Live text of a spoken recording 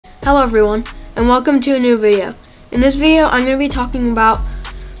Hello everyone, and welcome to a new video. In this video, I'm going to be talking about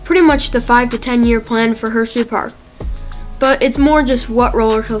pretty much the 5 to 10 year plan for Hersheypark. But it's more just what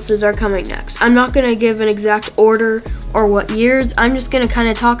roller coasters are coming next. I'm not going to give an exact order or what years. I'm just going to kind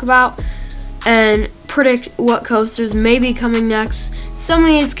of talk about and predict what coasters may be coming next. Some of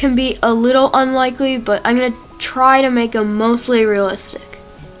these can be a little unlikely, but I'm going to try to make them mostly realistic.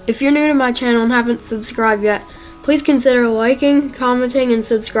 If you're new to my channel and haven't subscribed yet, please consider liking, commenting, and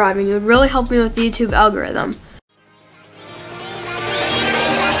subscribing. It would really help me with the YouTube algorithm.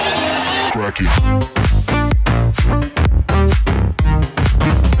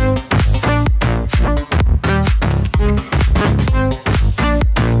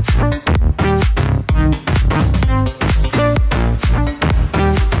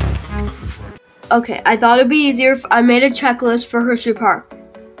 Okay, I thought it'd be easier if I made a checklist for Hersheypark.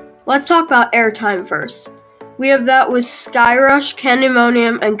 Let's talk about airtime first. We have that with Sky Rush,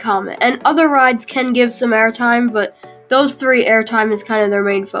 Candymonium, and Comet. And other rides can give some airtime, but those three airtime is kind of their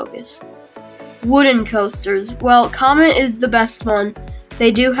main focus. Wooden coasters. Well, Comet is the best one.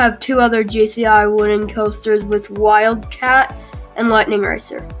 They do have two other GCI wooden coasters with Wildcat and Lightning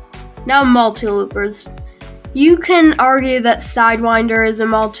Racer. Now multi-loopers. You can argue that Sidewinder is a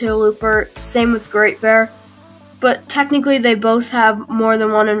multi-looper, same with Great Bear. But technically they both have more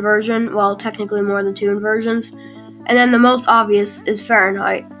than one inversion, well, technically more than two inversions. And then the most obvious is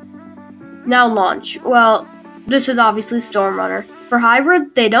Fahrenheit. Now launch. Well, this is obviously Storm Runner. For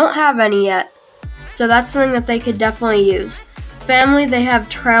hybrid, they don't have any yet, so that's something that they could definitely use. Family, they have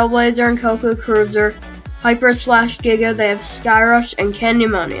Trailblazer and Coco Cruiser. Hyper/Giga, they have Sky Rush and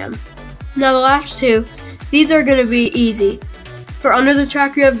Candymonium. Now the last two, these are going to be easy. For under the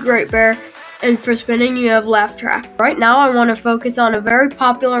track, you have Great Bear. And for spinning, you have Laugh Track. Right now, I want to focus on a very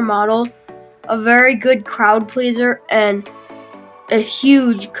popular model, a very good crowd pleaser, and a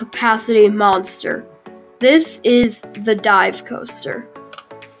huge capacity monster. This is the Dive Coaster.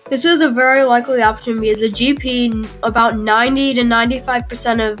 This is a very likely option because the GP, about 90 to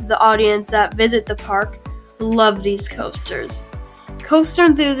 95% of the audience that visit the park love these coasters. Coaster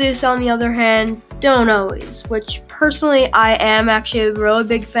enthusiasts, on the other hand, don't always, which personally I am actually a really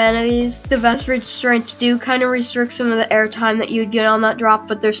big fan of these. The vest restraints do kind of restrict some of the airtime that you'd get on that drop,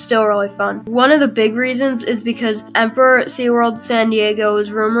 but they're still really fun. One of the big reasons is because Emperor at SeaWorld San Diego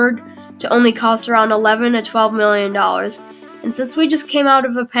is rumored to only cost around $11 to $12 million. And since we just came out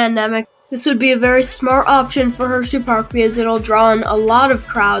of a pandemic, this would be a very smart option for Hersheypark because it'll draw in a lot of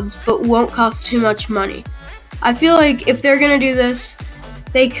crowds but won't cost too much money. I feel like if they're going to do this,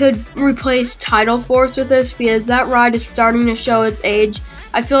 they could replace Tidal Force with this because that ride is starting to show its age.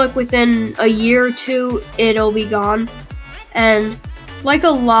 I feel like within a year or two, it'll be gone. And like a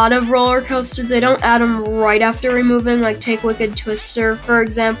lot of roller coasters, they don't add them right after removing, like take Wicked Twister, for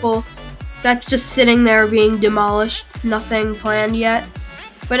example. That's just sitting there being demolished, nothing planned yet.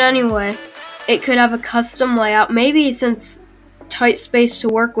 But anyway, it could have a custom layout. Maybe since tight space to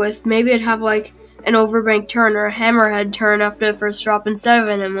work with, maybe it'd have like an overbank turn or a hammerhead turn after the first drop instead of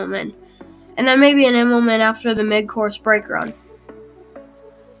an Immelman. And then maybe an Immelman after the mid-course brake run.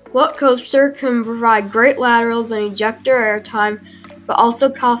 What coaster can provide great laterals and ejector airtime, but also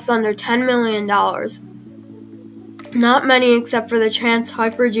costs under $10 million? Not many except for the Chance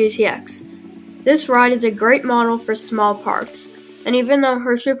Hyper GTX. This ride is a great model for small parks. And even though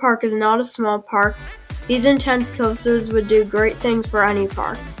Hersheypark is not a small park, these intense coasters would do great things for any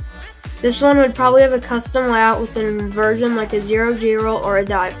park. This one would probably have a custom layout with an inversion like a Zero G roll or a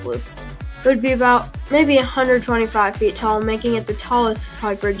dive loop. It would be about maybe 125 feet tall, making it the tallest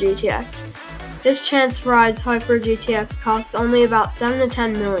Hyper GTX. This Chance Rides Hyper GTX costs only about 7 to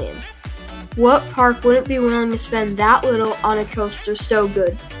 10 million. What park wouldn't be willing to spend that little on a coaster so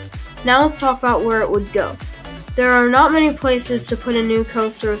good? Now let's talk about where it would go. There are not many places to put a new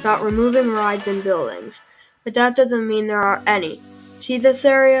coaster without removing rides and buildings, but that doesn't mean there are any. See this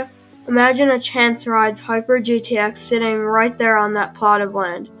area? Imagine a Chance Rides Hyper GTX sitting right there on that plot of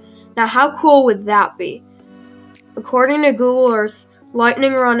land. Now how cool would that be? According to Google Earth,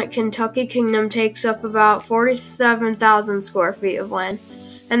 Lightning Run at Kentucky Kingdom takes up about 47,000 square feet of land,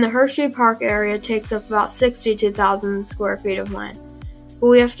 and the Hersheypark area takes up about 62,000 square feet of land. But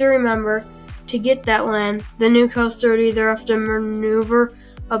we have to remember, to get that land, the new coaster would either have to maneuver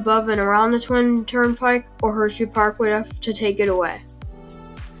above and around the Twin Turnpike, or Hersheypark would have to take it away.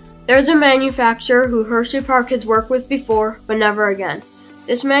 There's a manufacturer who Hersheypark has worked with before, but never again.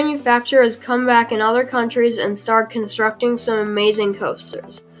 This manufacturer has come back in other countries and started constructing some amazing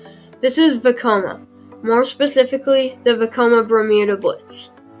coasters. This is Vekoma, more specifically the Vekoma Bermuda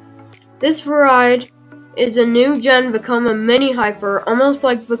Blitz. This ride is a new gen Vekoma mini hyper, almost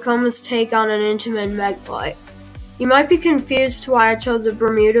like Vekoma's take on an Intamin Megalite. You might be confused to why I chose a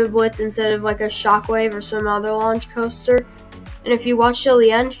Bermuda Blitz instead of like a Shockwave or some other launch coaster, and if you watch till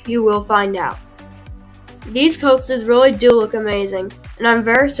the end, you will find out. These coasters really do look amazing, and I'm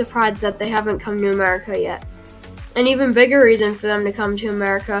very surprised that they haven't come to America yet. An even bigger reason for them to come to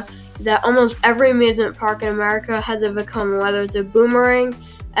America is that almost every amusement park in America has a Vekoma, whether it's a Boomerang,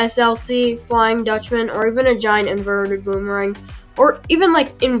 SLC, Flying Dutchman, or even a giant inverted boomerang, or even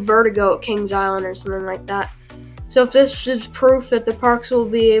like Invertigo at Kings Island or something like that. So if this is proof that the parks will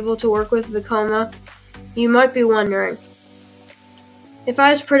be able to work with Vekoma, you might be wondering, if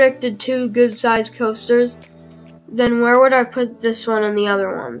I was predicted 2 good-sized coasters, then where would I put this one and the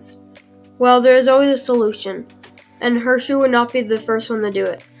other ones? Well, there is always a solution, and Hershey would not be the first one to do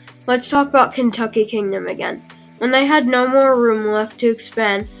it. Let's talk about Kentucky Kingdom again. When they had no more room left to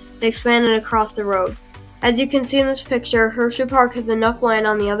expand, they expanded across the road. As you can see in this picture, Hersheypark has enough land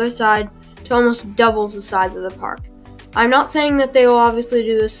on the other side to almost double the size of the park. I'm not saying that they will obviously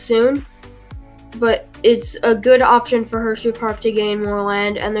do this soon, but it's a good option for Hersheypark to gain more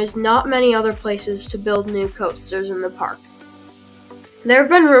land, and there's not many other places to build new coasters in the park. There have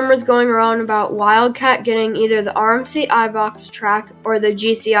been rumors going around about Wildcat getting either the RMC iBox track or the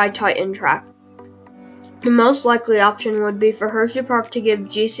GCI Titan track. The most likely option would be for Hersheypark to give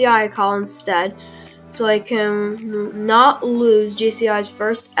GCI a call instead, so they can not lose GCI's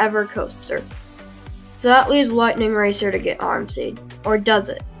first ever coaster. So that leaves Lightning Racer to get RMC'd. Or does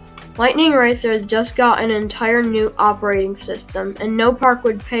it? Lightning Racer has just got an entire new operating system, and no park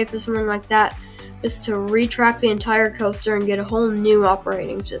would pay for something like that just to retrack the entire coaster and get a whole new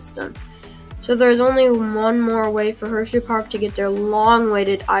operating system. So there's only one more way for Hersheypark to get their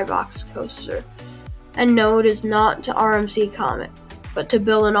long-awaited iBox coaster. And no, it is not to RMC Comet, but to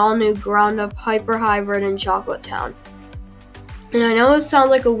build an all-new ground-up hyper hybrid in Chocolate Town. And I know it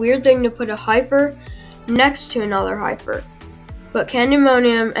sounds like a weird thing to put a hyper next to another hyper, but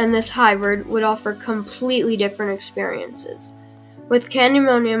Candymonium and this hybrid would offer completely different experiences. With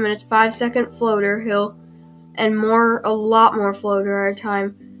Candymonium and its 5-second floater hill, and a lot more floater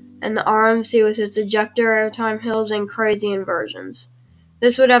airtime, and the RMC with its ejector airtime hills and crazy inversions.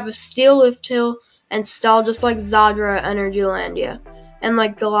 This would have a steel lift hill and stall just like Zadra at Energylandia, and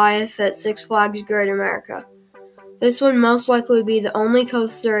like Goliath at Six Flags Great America. This would most likely be the only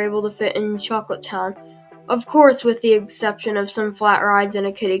coaster able to fit in Chocolate Town, of course with the exception of some flat rides and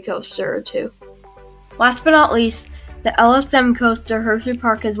a kiddie coaster or two. Last but not least, the LSM coaster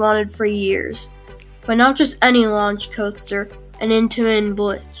Hersheypark has wanted for years. But not just any launch coaster, an Intamin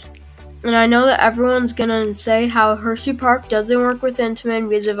Blitz. And I know that everyone's gonna say how Hersheypark doesn't work with Intamin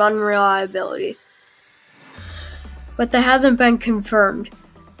because of unreliability. But that hasn't been confirmed.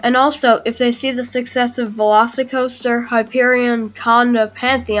 And also, if they see the success of Velocicoaster, Hyperion, Conda,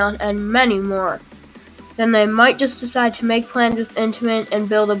 Pantheon, and many more, then they might just decide to make plans with Intamin and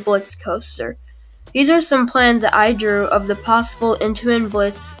build a Blitz coaster. These are some plans that I drew of the possible Intamin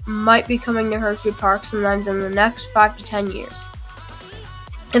Blitz might be coming to Hersheypark sometimes in the next 5 to 10 years.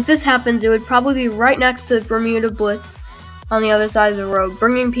 If this happens, it would probably be right next to the Bermuda Blitz on the other side of the road,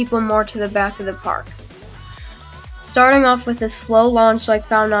 bringing people more to the back of the park. Starting off with a slow launch like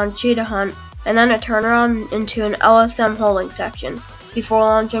found on Cheetah Hunt, and then a turnaround into an LSM holding section, before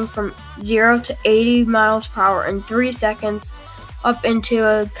launching from 0 to 80 miles per hour in 3 seconds, up into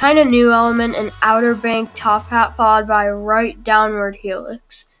a kind of new element, an outer bank top hat followed by a right downward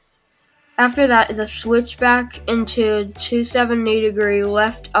helix. After that is a switchback into a 270-degree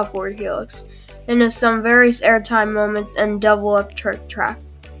left upward helix, into some various airtime moments and double up trick track.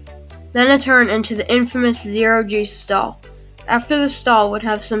 Then a turn into the infamous 0G stall. After the stall would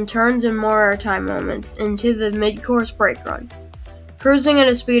have some turns and more airtime moments into the mid-course brake run. Cruising at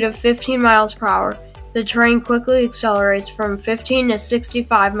a speed of 15 miles per hour, the train quickly accelerates from 15 to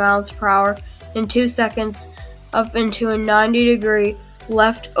 65 miles per hour in 2 seconds up into a 90-degree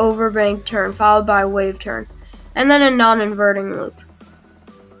left overbank turn followed by a wave turn, and then a non-inverting loop.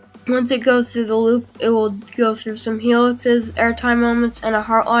 Once it goes through the loop, it will go through some helixes, airtime moments, and a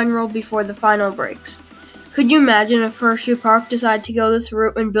heartline roll before the final brakes. Could you imagine if Hersheypark decided to go this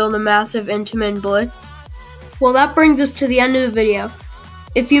route and build a massive Intamin Blitz? Well, that brings us to the end of the video.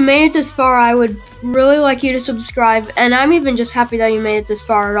 If you made it this far, I would really like you to subscribe, and I'm even just happy that you made it this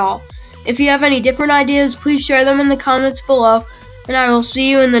far at all. If you have any different ideas, please share them in the comments below, and I will see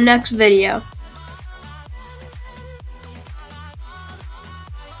you in the next video.